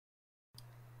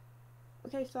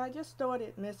Okay, so I just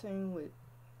started messing with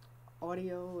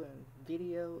audio and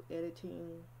video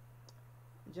editing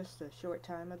just a short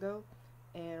time ago,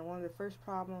 and one of the first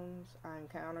problems I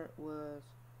encountered was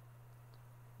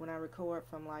when I record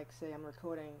from, like, say I'm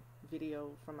recording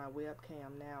video from my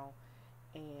webcam now,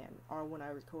 and or when I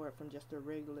record from just a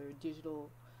regular digital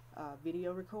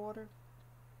video recorder.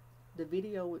 The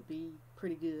video would be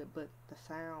pretty good, but the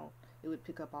sound, it would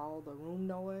pick up all the room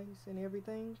noise and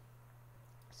everything.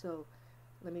 So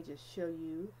let me just show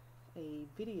you a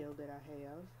video that I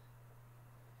have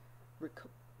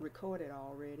recorded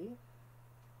already.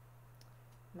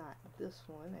 Not this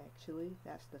one, actually.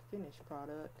 That's the finished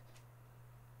product.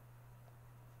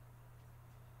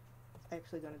 It's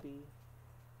actually going to be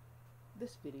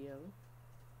this video.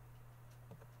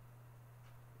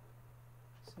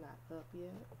 It's not up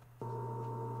yet.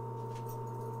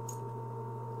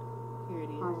 Here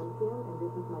it is. Hi, I'm Kim, and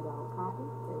this is my dog Cotton.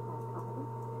 Say hi, Cotton.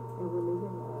 And we're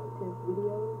making a test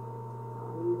video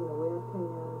using a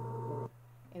webcam.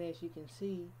 And as you can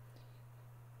see,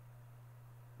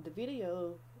 the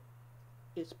video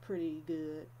is pretty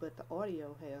good, but the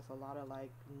audio has a lot of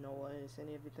like noise and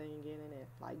everything in it,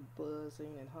 like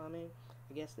buzzing and humming.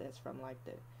 I guess that's from like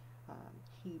the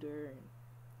heater and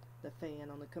the fan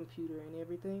on the computer and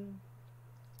everything.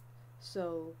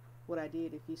 So what I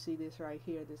did, if you see this right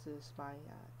here, this is my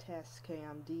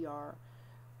Tascam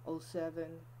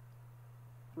DR07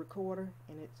 recorder,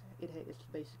 and it's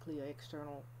basically an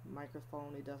external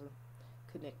microphone. It doesn't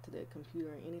connect to the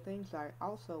computer or anything. So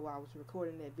while I was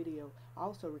recording that video, I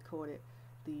also recorded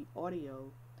the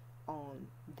audio on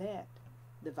that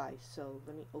device. So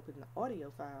let me open the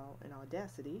audio file in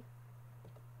Audacity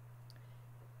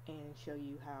and show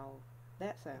you how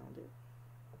that sounded.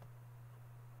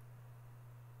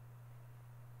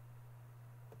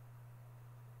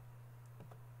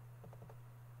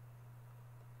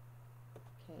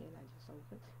 Okay, and I just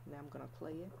opened. Now I'm gonna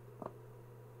play it.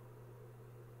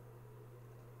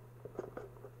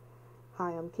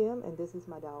 Hi, I'm Kim, and this is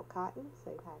my dog Cotton.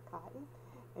 Say hi, Cotton.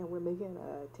 And we're making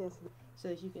a test. So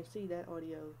as you can see, that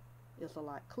audio is a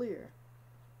lot clearer.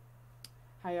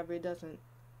 However, it doesn't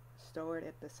start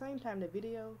at the same time the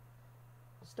video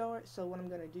starts. So what I'm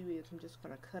going to do is I'm just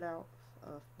going to cut out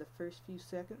the first few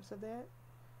seconds of that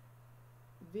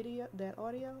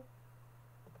audio.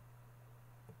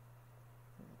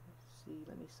 Let's see,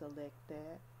 let me select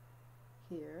that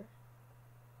here,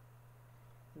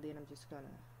 and then I'm just going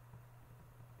to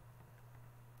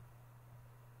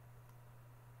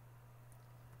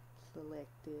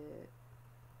select it,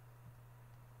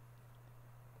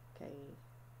 okay,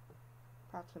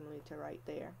 approximately to right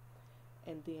there,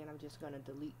 and then I'm just going to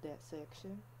delete that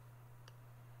section.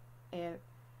 And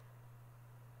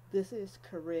this is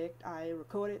correct. I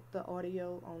recorded the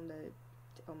audio on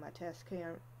my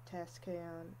Tascam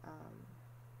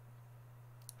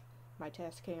my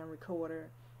Tascam recorder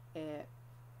at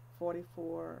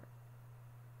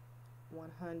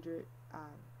 44,100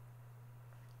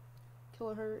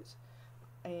 kilohertz,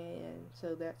 and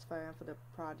so that's fine for the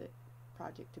project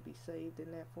to be saved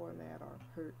in that format, or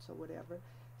hertz or whatever.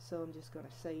 So I'm just going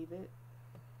to save it.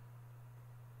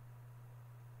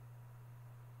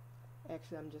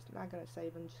 Actually, I'm just not going to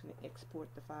save. I'm just going to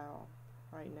export the file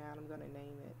right now, and I'm going to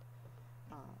name it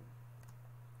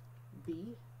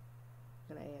B.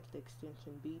 I'm going to add the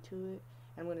extension B to it.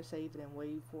 I'm going to save it in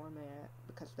WAV format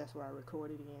because that's what I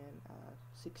recorded in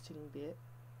 16-bit.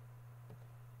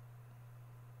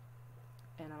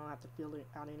 And I don't have to fill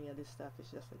out any of this stuff.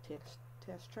 It's just a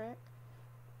test track.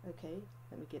 Okay,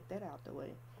 let me get that out the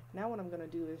way. Now what I'm going to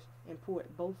do is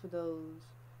import both of those,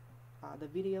 the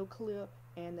video clip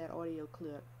and that audio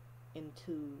clip,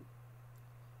 into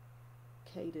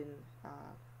Kdenlive,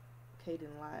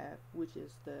 which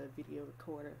is the video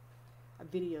recorder, a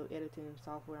video editing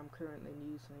software I'm currently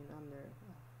using under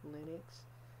Linux.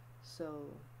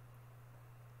 So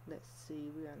let's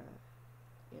see, we're going to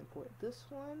import this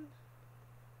one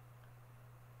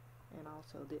and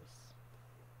also this.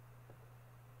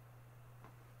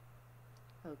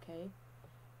 Okay,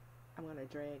 I'm going to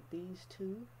drag these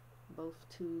two both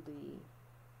to the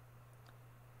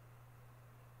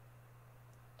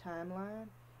timeline,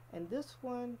 and this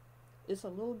one is a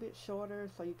little bit shorter,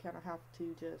 so you kind of have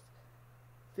to just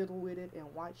fiddle with it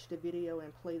and watch the video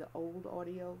and play the old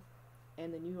audio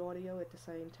and the new audio at the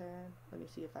same time. Let me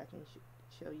see if I can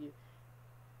show you.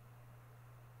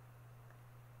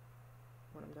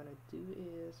 What I'm going to do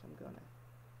is I'm going to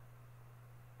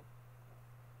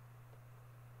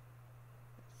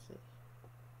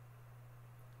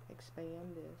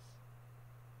expand this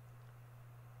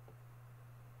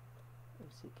and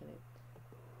see, can it?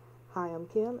 Hi, I'm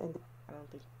Kim, and I don't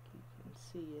think you can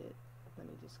see it. Let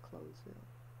me just close it.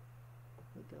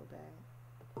 Let me go back.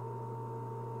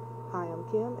 Hi, I'm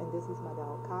Kim, and this is my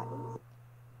dog Cotton.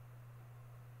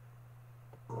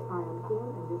 Hi, I'm Kim,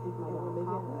 and this is my dog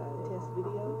Cotton. We're making a test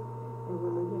video, and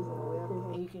we're using a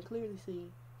webcam. And you can clearly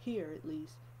see here, at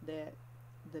least, that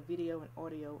the video and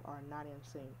audio are not in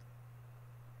sync.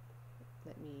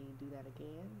 Let me do that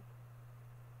again.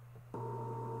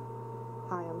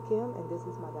 Hi, I'm Kim, and this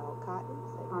is my dog Cotton.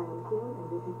 Hi, I'm Kim, and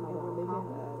this is my dog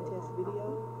Cotton. We're making a test video,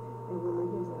 and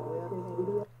we're using a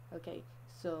webcam. Okay,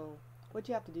 so what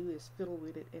you have to do is fiddle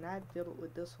with it, and I've fiddled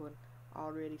with this one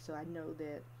already, so I know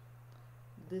that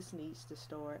this needs to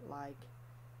start like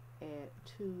at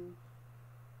 2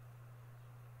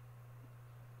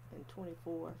 and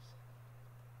 24ths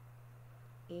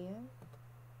in.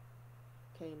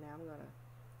 Okay, now I'm gonna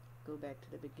go back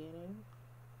to the beginning.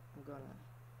 I'm gonna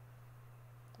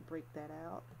break that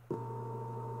out.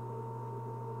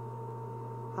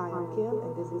 Hi, I'm Kim,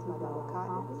 and this is my dog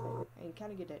Cotton. And you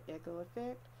kind of get that echo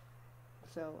effect,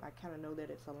 so I kind of know that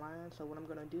it's aligned. So what I'm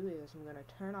gonna do is I'm gonna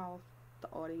turn off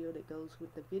the audio that goes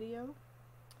with the video,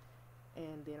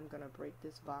 and then I'm gonna break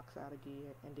this box out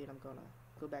again, and then I'm gonna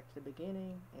go back to the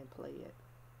beginning and play it.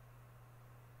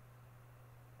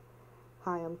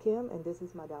 Hi, I'm Kim, and this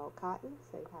is my dog Cotton.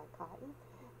 Say hi, Cotton.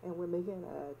 And we're making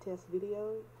a test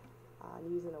video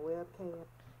using a webcam.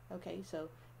 Okay, so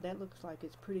that looks like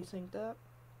it's pretty synced up.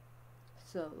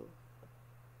 So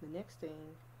the next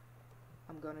thing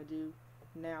I'm gonna do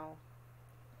now,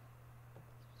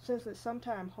 since it's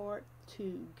sometimes hard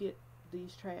to get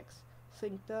these tracks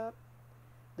synced up,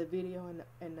 the video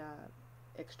and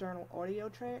external audio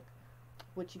track,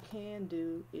 what you can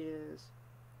do is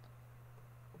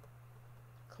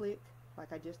click,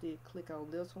 like I just did, click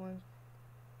on this one,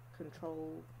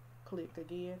 control click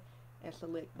again, and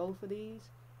select both of these,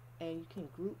 and you can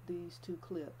group these two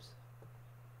clips.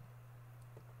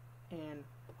 And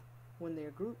when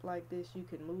they're grouped like this, you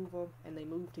can move them, and they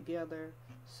move together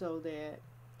so that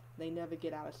they never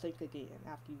get out of sync again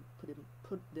after you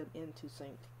put them into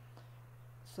sync.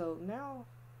 So now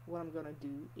what I'm going to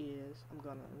do is I'm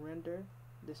going to render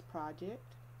this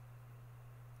project.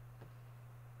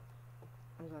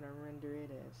 I'm going to render it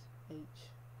as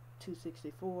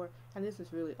H264, and this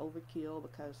is really overkill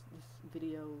because this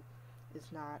video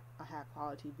is not a high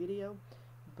quality video.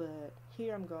 But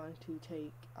here I'm going to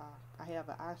take, I have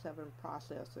an i7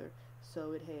 processor,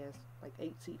 so it has like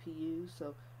 8 CPUs,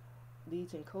 so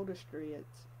these encoder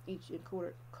threads, each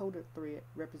encoder thread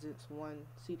represents one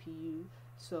CPU,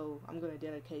 so I'm going to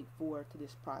dedicate 4 to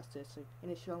this processor, and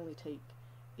it should only take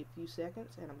a few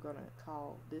seconds, and I'm going to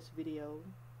call this video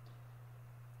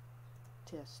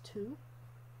test 2,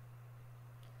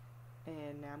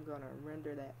 and now I'm going to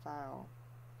render that file.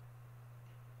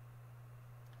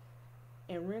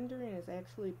 And rendering is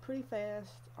actually pretty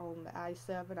fast on the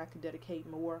i7. I could dedicate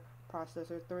more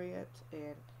processor threads,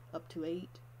 and up to 8,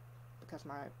 because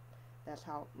that's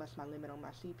my limit on my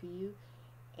CPU,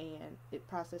 and it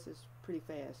processes pretty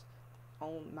fast.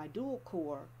 On my dual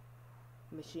core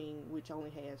machine, which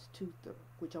only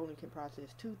can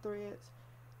process 2 threads,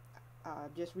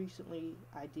 just recently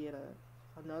I did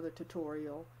another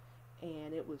tutorial,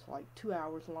 and it was like 2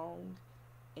 hours long,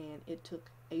 and it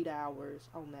took 8 hours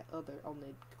on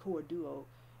the Core Duo,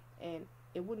 and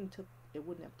it wouldn't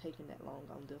have taken that long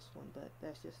on this one, but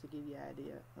that's just to give you an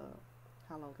idea of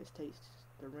how long it takes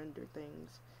to render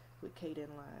things with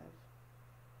Kdenlive.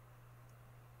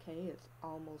 Okay, it's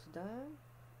almost done.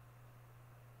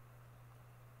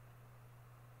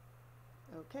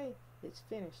 Okay, it's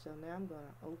finished. So now I'm going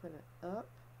to open it up.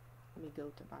 Let me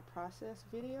go to my process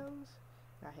videos.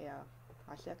 I have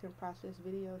my second process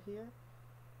video here,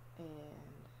 and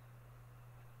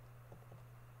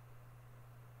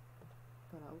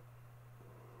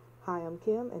hi, I'm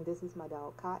Kim, and this is my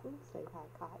dog Cotton. Say hi,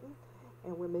 Cotton.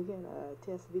 And we're making a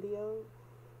test video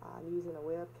using a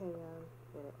webcam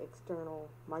and an external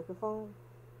microphone,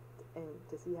 and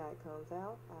to see how it comes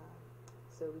out,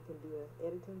 so we can do an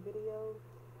editing video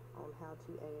on how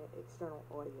to add external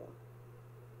audio.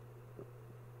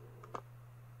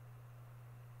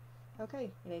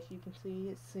 Okay, and as you can see,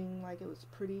 it seemed like it was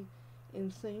pretty in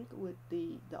sync with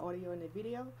the audio and the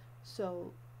video,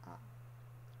 so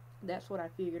that's what I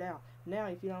figured out. Now,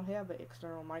 if you don't have an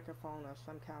external microphone or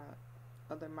some kind of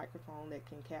other microphone that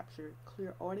can capture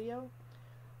clear audio,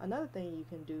 another thing you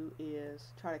can do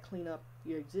is try to clean up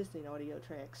your existing audio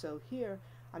track. So here,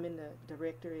 I'm in the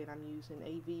directory, and I'm using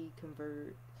AV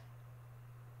Convert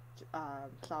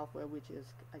software, which is,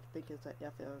 I think it's a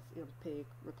FFmpeg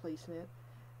replacement.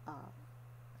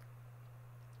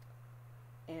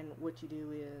 And what you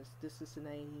do is, this is the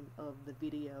name of the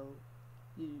video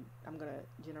I'm going to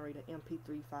generate an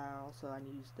MP3 file, so I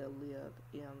use the lib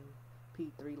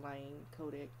MP3 lane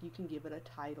codec. You can give it a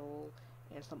title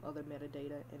and some other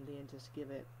metadata, and then just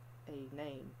give it a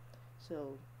name.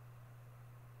 So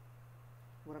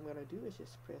what I'm going to do is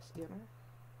just press enter.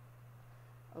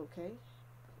 Okay,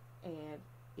 and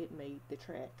it made the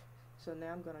track. So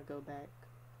now I'm going to go back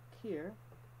here,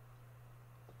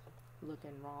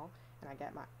 looking wrong, and I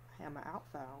have my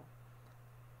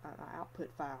output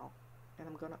file, and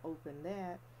I'm going to open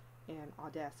that in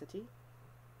Audacity.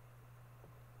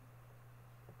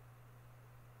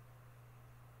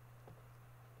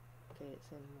 Okay,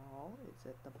 it's in raw, it's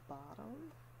at the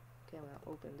bottom. Okay, I'm going to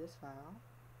open this file.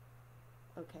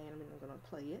 Okay, and then I'm going to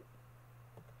play it.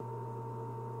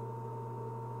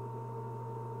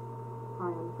 Hi,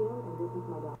 I'm Kim, and this is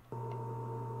my dog.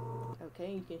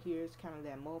 Okay, you can hear it's kind of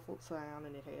that muffled sound,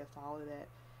 and it has all of that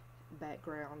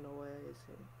background noise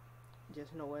and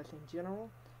just noise in general.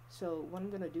 So what I'm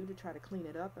going to do to try to clean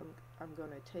it up, I'm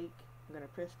going to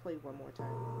press play one more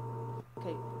time.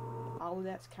 Okay, all of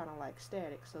that's kind of like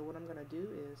static, so what I'm going to do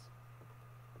is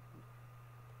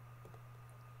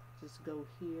just go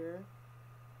here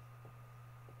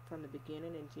from the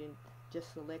beginning and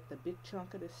just select the big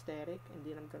chunk of the static, and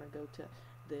then I'm going to go to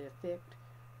the effect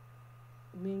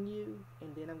menu,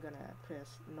 and then I'm going to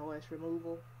press noise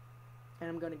removal, and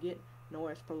I'm going to get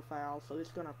noise profile, so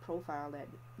it's going to profile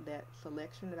that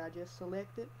selection that I just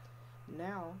selected.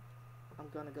 Now I'm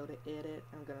going to go to edit,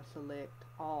 I'm going to select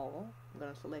all, I'm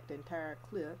going to select the entire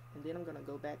clip, and then I'm going to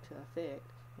go back to effect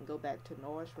and go back to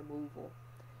noise removal,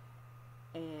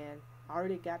 and I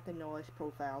already got the noise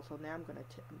profile, so now I'm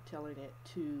telling it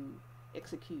to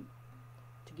execute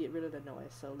to get rid of the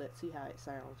noise. So let's see how it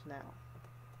sounds now.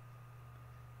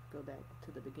 Go back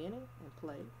to the beginning and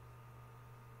play.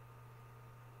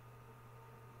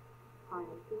 Hi, I'm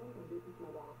Kim, and this is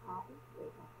my dog Cotton.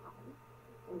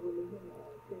 And we're making a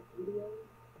test video.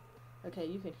 Okay,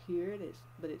 you can hear it,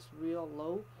 but it's real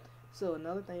low. So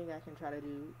another thing I can try to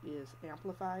do is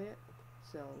amplify it.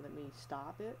 So let me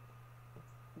stop it.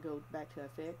 Go back to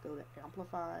effect, go to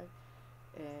amplify,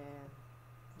 and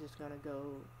just gonna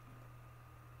go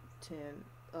 10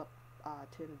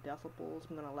 decibels.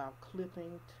 I'm gonna allow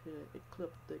clipping to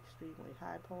clip the extremely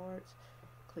high parts.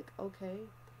 Click OK.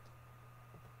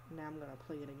 Now I'm gonna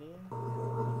play it again.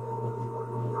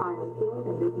 Hi, I'm Kim,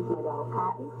 and this is my dog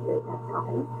Cotton.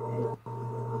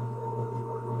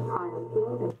 Hi, I'm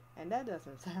Kim. And that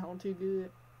doesn't sound too good.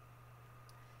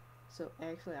 So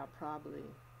actually I'll probably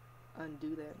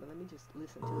undo that, but let me just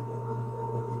listen to it.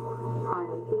 Hi,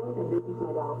 I'm Kim, and this is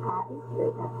my dog Cotton.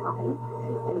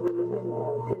 And we're making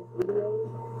a test video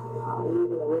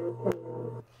using a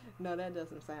webcam. No, that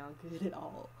doesn't sound good at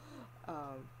all.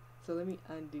 So let me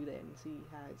undo that and see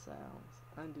how it sounds.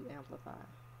 Undo amplify.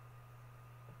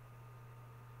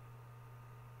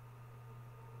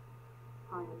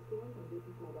 Hi, I'm Kim, and this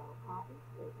is my dog Cotton.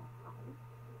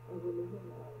 And we're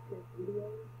making a test video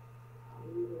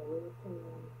using a webcam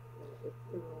and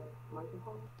external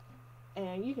microphone.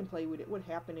 And you can play with it. What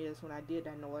happened is when I did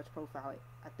that noise profile,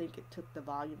 I think it took the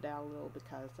volume down a little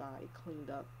because it cleaned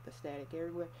up the static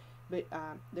everywhere. But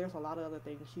there's a lot of other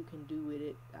things you can do with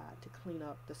it to clean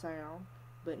up the sound.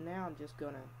 But now I'm just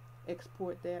gonna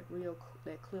export that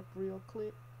clip real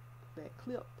quick.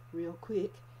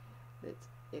 Let's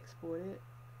export it.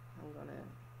 I'm gonna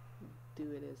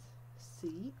do it as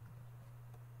C.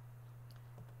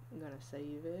 I'm gonna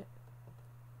save it.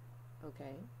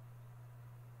 Okay.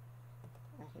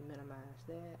 I can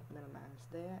minimize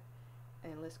that,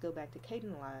 and let's go back to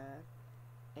Kdenlive,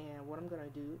 and what I'm going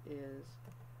to do is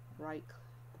right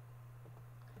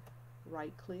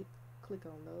click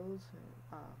on those,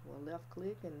 and, left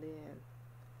click, and then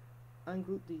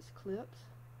ungroup these clips,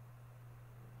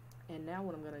 and now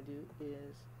what I'm going to do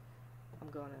is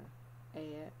I'm going to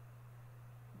add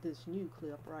this new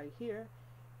clip right here,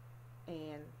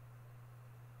 and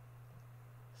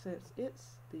since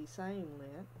it's the same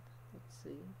length, let's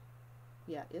see,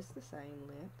 yeah, it's the same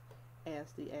length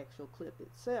as the actual clip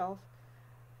itself,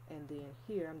 and then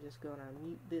here I'm just going to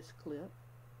mute this clip,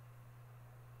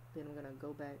 then I'm going to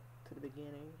go back to the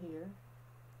beginning here,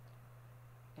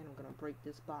 and I'm going to break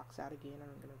this box out again, and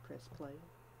I'm going to press play.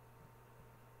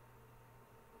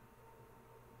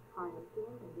 Hi, I'm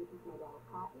Kim, and this is my dog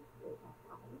Cotton,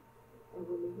 and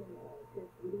we're making a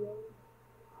test video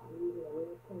using a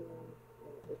webcam.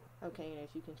 Okay, and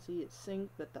as you can see, it's synced,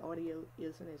 but the audio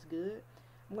isn't as good.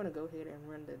 I'm going to go ahead and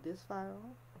render this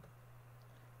file.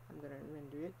 I'm going to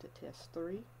render it to test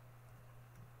 3.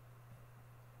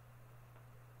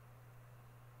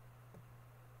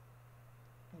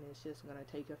 And it's just going to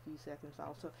take a few seconds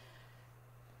also.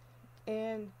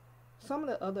 And some of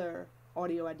the other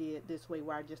audio I did this way,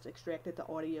 where I just extracted the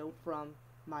audio from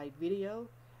my video,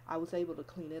 I was able to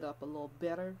clean it up a little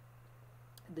better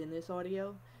than this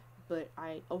audio. But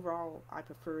overall I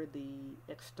prefer the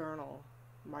external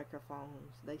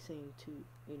microphones. They seem to,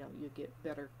 you get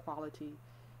better quality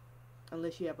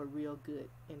unless you have a real good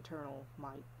internal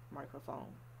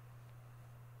microphone.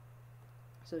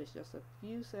 So it's just a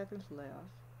few seconds left.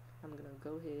 I'm going to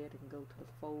go ahead and go to the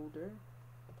folder.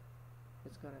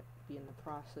 It's going to be in the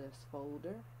process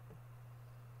folder.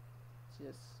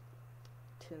 Just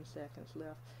 10 seconds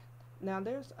left. Now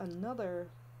there's another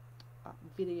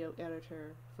video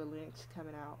editor for Linux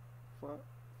coming out for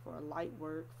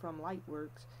Lightwork from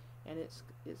Lightworks, and it's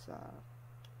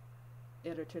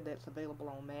editor that's available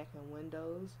on Mac and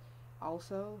Windows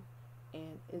also,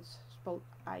 and it's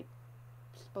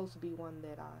supposed to be one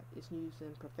that is used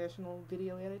in professional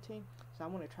video editing. So I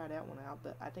want to try that one out,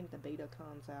 but I think the beta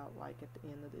comes out like at the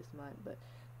end of this month. But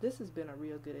this has been a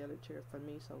real good editor for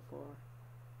me so far.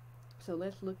 So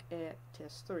let's look at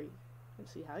test 3 and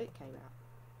see how it came out.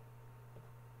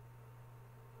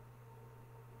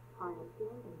 Hi, I'm Kim,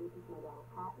 and this is my dog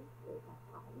Cotton,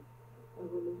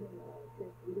 and we're making a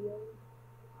test video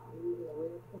using a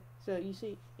webcam. So you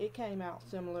see, it came out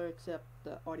similar, except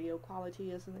the audio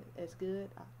quality isn't as good.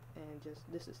 And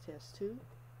this is test 2.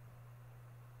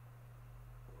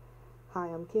 Hi,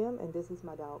 I'm Kim, and this is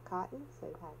my dog Cotton. Say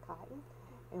hi, Cotton.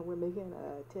 And we're making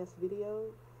a test video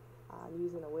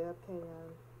using a webcam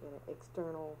and an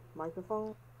external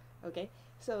microphone. Okay,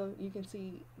 so you can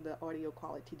see the audio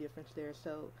quality difference there.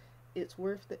 So it's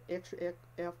worth the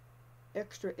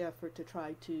extra effort to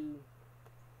try to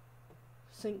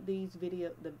sync these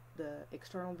the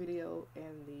external video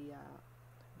and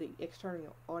the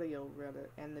external audio rather,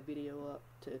 and the video up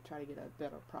to try to get a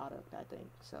better product, I think.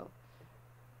 So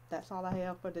that's all I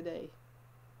have for today.